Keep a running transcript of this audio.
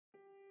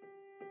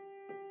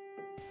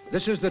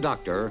This is the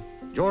doctor,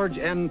 George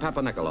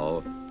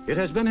Papanicolaou. It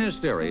has been his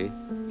theory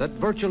that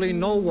virtually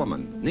no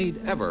woman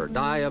need ever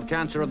die of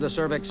cancer of the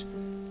cervix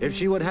if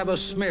she would have a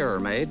smear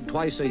made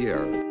twice a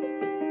year.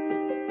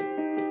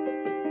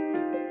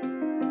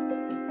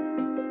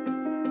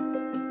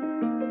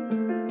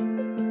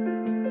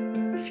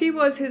 She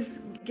was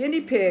his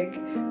guinea pig.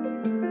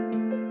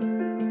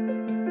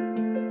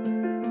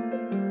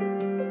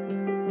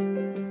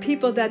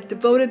 People that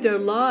devoted their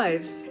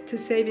lives to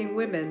saving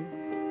women.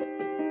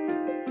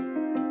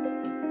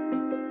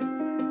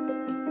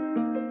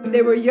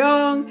 They were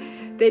young,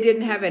 they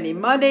didn't have any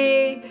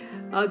money,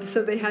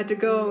 so they had to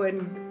go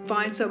and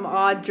find some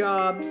odd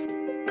jobs.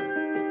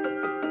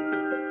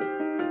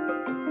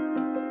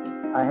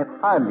 I have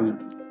hardly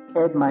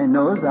had my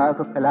nose out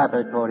of a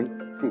laboratory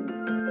since.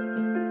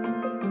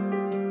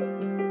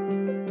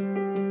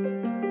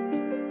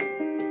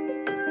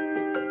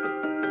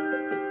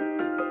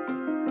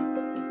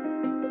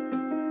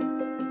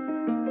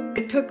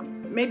 It took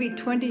maybe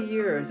 20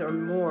 years or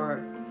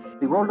more.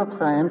 The world of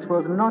science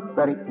was not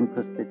very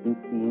interested in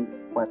seeing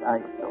what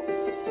I saw.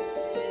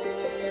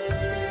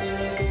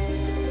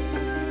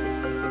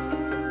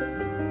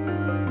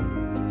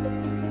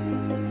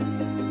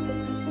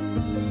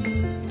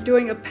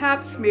 Doing a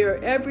pap smear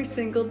every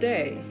single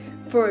day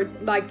for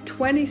like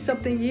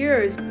 20-something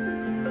years.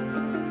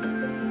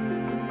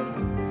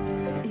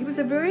 He was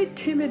a very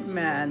timid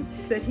man,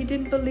 that he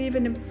didn't believe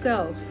in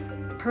himself.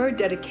 Her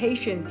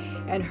dedication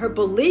and her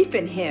belief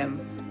in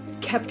him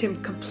kept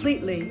him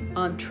completely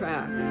on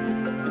track.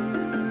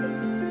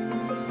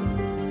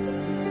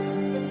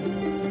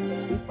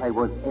 If I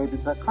was able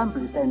to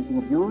accomplish anything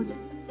of yours,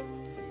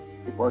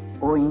 it was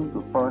owing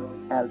to first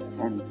health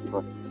and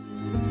devotion.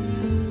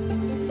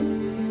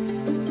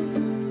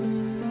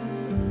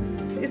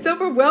 It's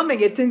overwhelming.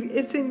 It's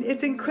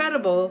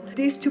incredible.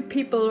 These two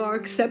people are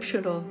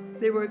exceptional.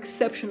 They were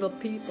exceptional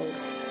people.